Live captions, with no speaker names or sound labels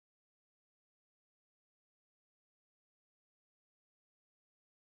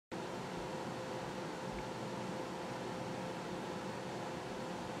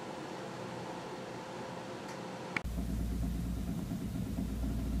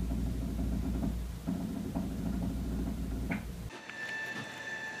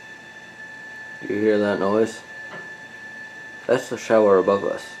You hear that noise? That's the shower above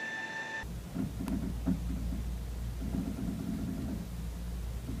us.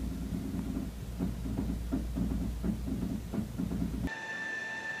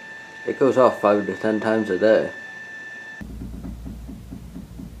 It goes off 5 to 10 times a day.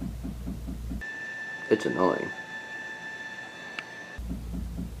 It's annoying.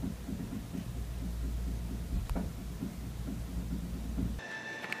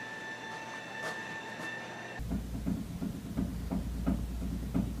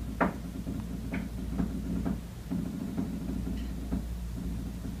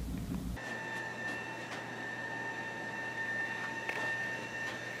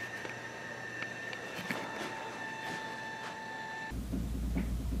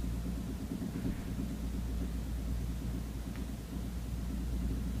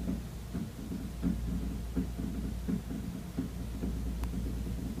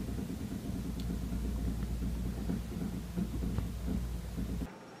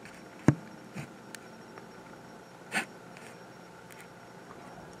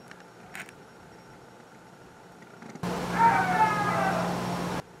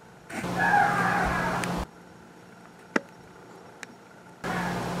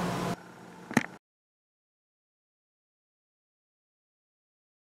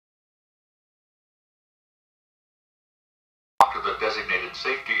 To the designated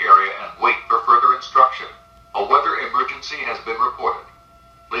safety area and wait for further instruction. A weather emergency has been reported.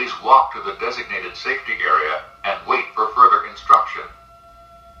 Please walk to the designated safety area and wait for further instruction.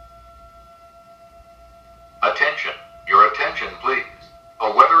 Attention. Your attention, please.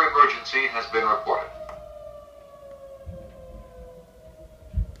 A weather emergency has been reported.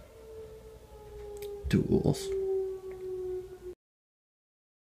 Tools.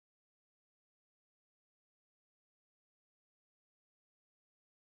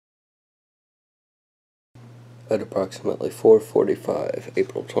 At approximately 4:45,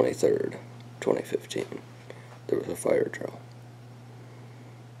 April 23rd, 2015, there was a fire drill.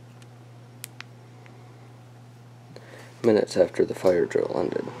 Minutes after the fire drill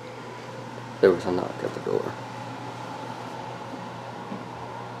ended, there was a knock at the door.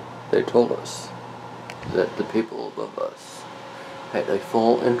 They told us that the people above us had a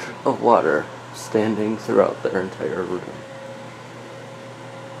full inch of water standing throughout their entire room.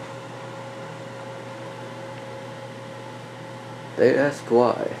 They asked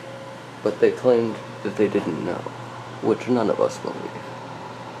why, but they claimed that they didn't know, which none of us believe.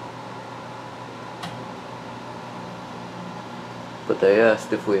 But they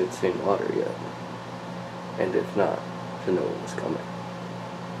asked if we had seen water yet, and if not, to know it was coming.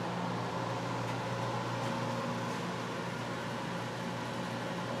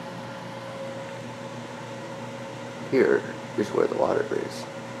 Here is where the water is.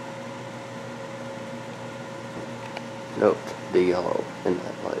 Note the yellow in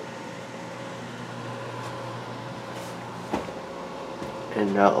that light.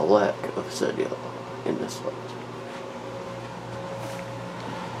 And now a lack of said yellow in this light.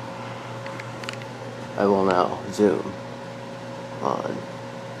 I will now zoom on,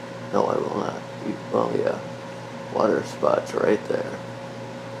 no I will not, well yeah, water spots right there,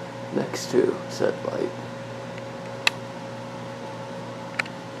 next to said light.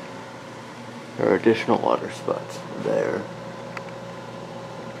 There are additional water spots there.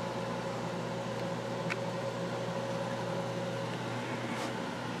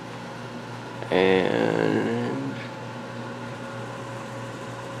 And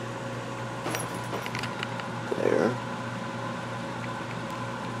there,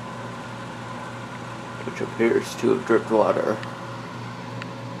 which appears to have dripped water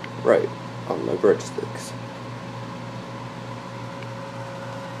right on my breadsticks.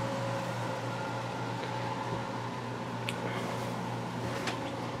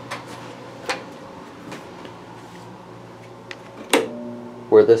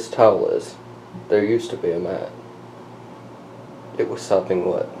 Where this towel is, there used to be a mat. It was sopping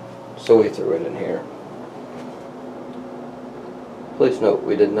wet, so we threw it in here. Please note,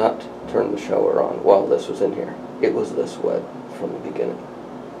 we did not turn the shower on while this was in here. It was this wet from the beginning.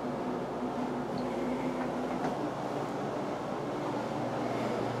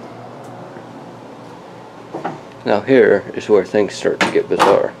 Now here is where things start to get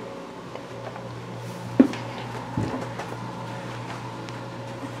bizarre.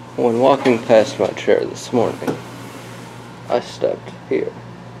 When walking past my chair this morning, I stepped here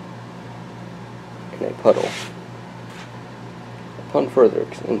in a puddle. Upon further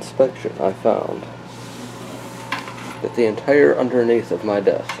inspection, I found that the entire underneath of my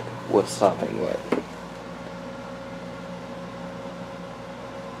desk was sopping wet.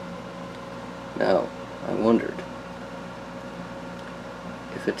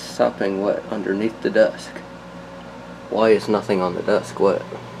 if it's sopping wet underneath the desk. Why is nothing on the desk wet?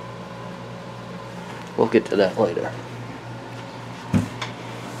 We'll get to that later.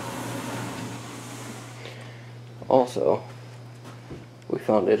 Also, we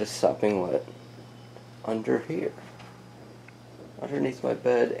found it is sopping wet under here, underneath my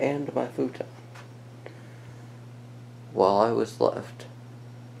bed and my futon, while I was left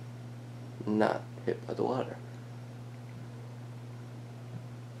not hit by the water.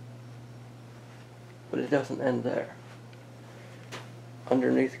 But it doesn't end there.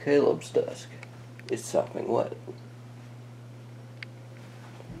 Underneath Caleb's desk, it's sopping wet,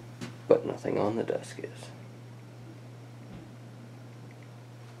 but nothing on the desk is.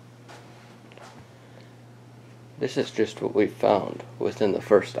 This is just what we found within the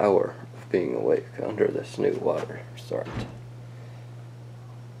first hour of being awake under this new water start.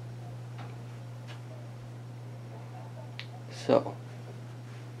 So,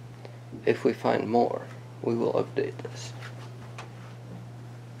 if we find more, we will update this.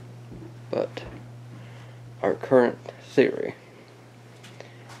 But our current theory,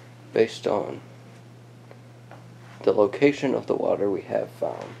 based on the location of the water we have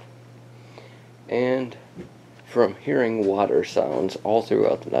found, and from hearing water sounds all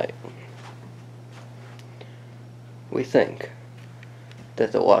throughout the night, we think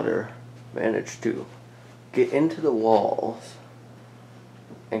that the water managed to get into the walls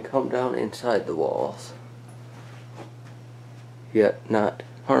and come down inside the walls, yet not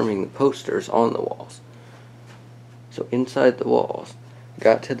harming the posters on the walls. So inside the walls,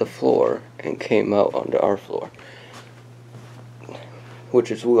 got to the floor and came out onto our floor,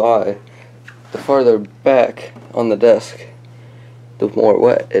 which is why the farther back on the desk, the more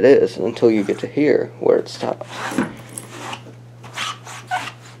wet it is until you get to here where it stops.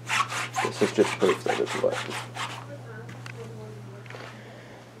 This is just proof that it's wet.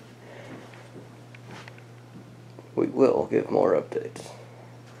 We will give more updates.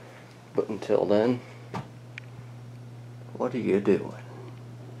 But until then, what are you doing?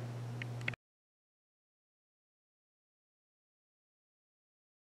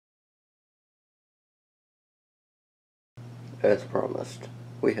 As promised,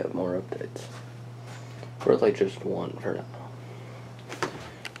 we have more updates. Really just one for now.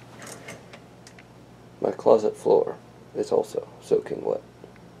 My closet floor is also soaking wet.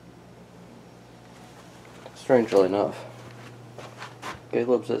 Strangely enough,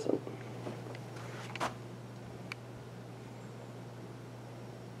 Caleb's isn't.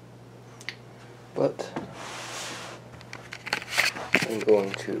 But I'm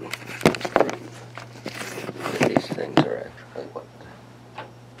going to prove that these things are actually wet.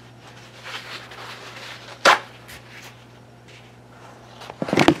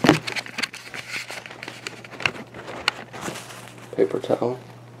 Paper towel.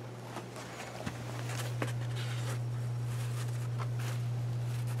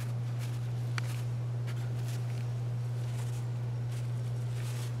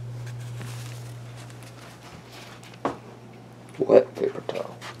 Wet paper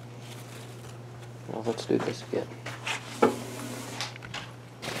towel. Now let's do this again.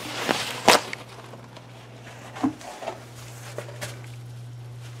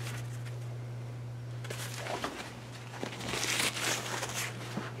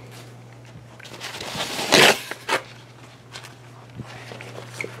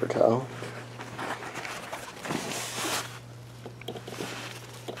 Paper towel.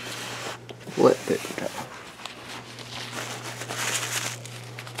 Wet paper towel.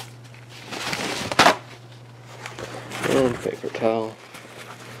 And paper towel.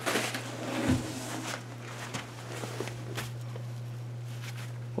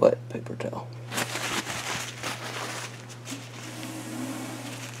 Wet paper towel.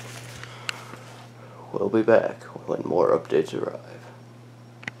 We'll be back when more updates arrive.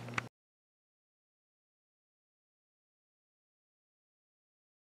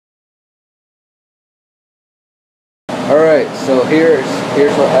 Alright, so here's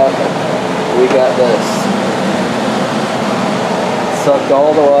what happened. We got this. Sucked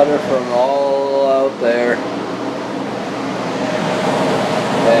all the water from all out there.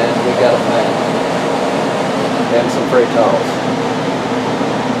 And we got a fan. And some free towels.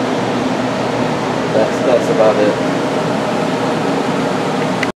 That's about it.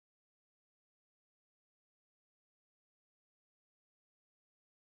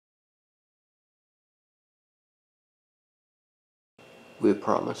 We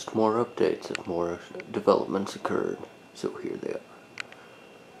promised more updates as more developments occurred, so here they are.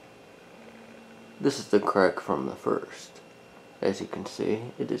 This is the crack from the first. As you can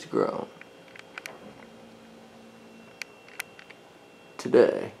see, it is grown.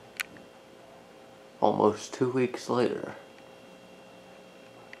 today, almost 2 weeks later,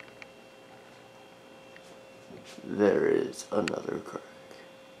 there is another crack.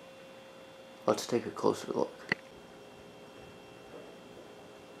 Let's take a closer look.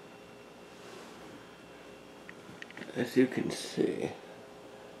 As you can see,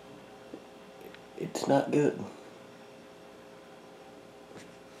 it's not good.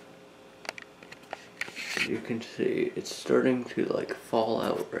 You can see it's starting to like fall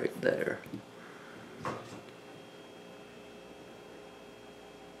out right there.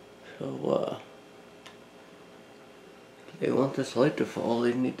 So if they want this light to fall,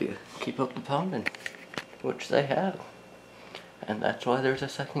 they need to keep up the pounding, which they have. And that's why there's a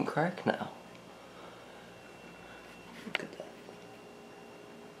second crack now. Look at that.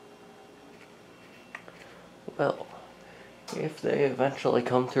 Well, if they eventually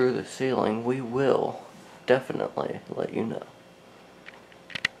come through the ceiling, we will definitely let you know.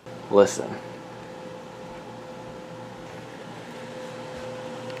 Listen.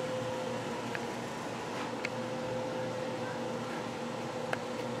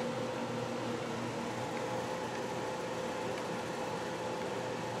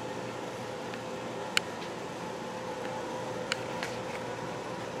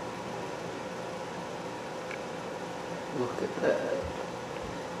 Look at that.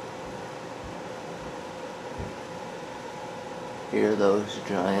 Hear those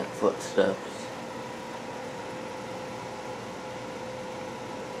giant footsteps?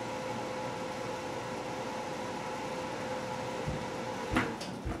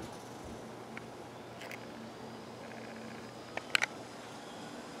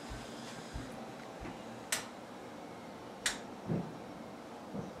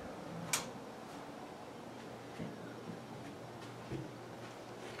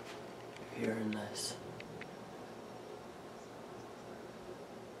 Hearing this.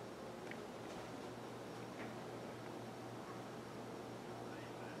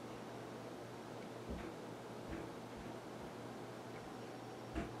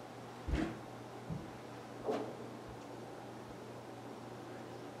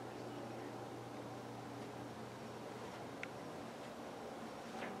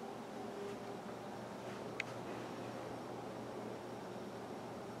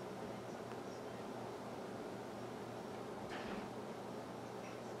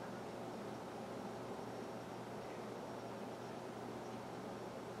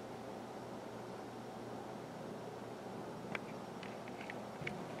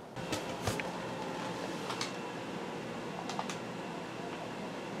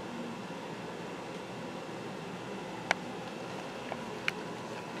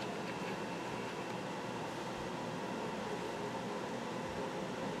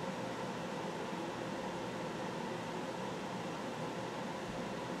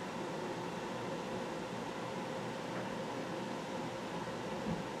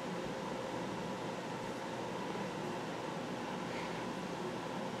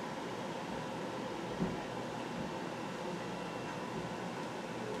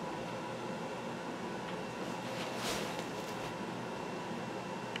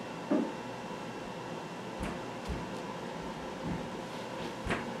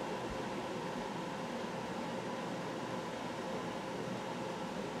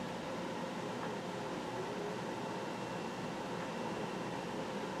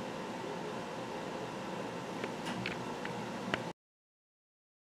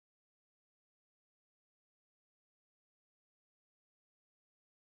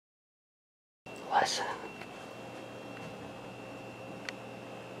 Listen.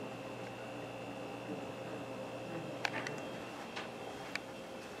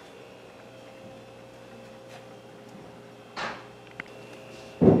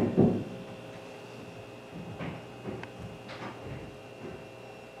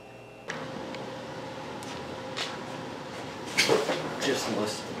 Just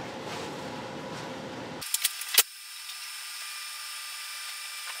listen.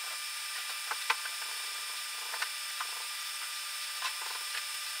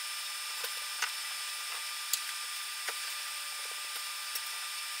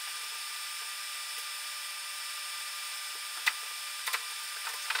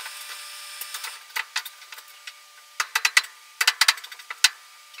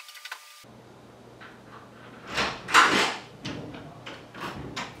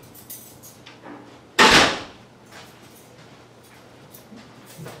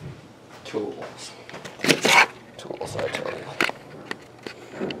 Tools. Tools, I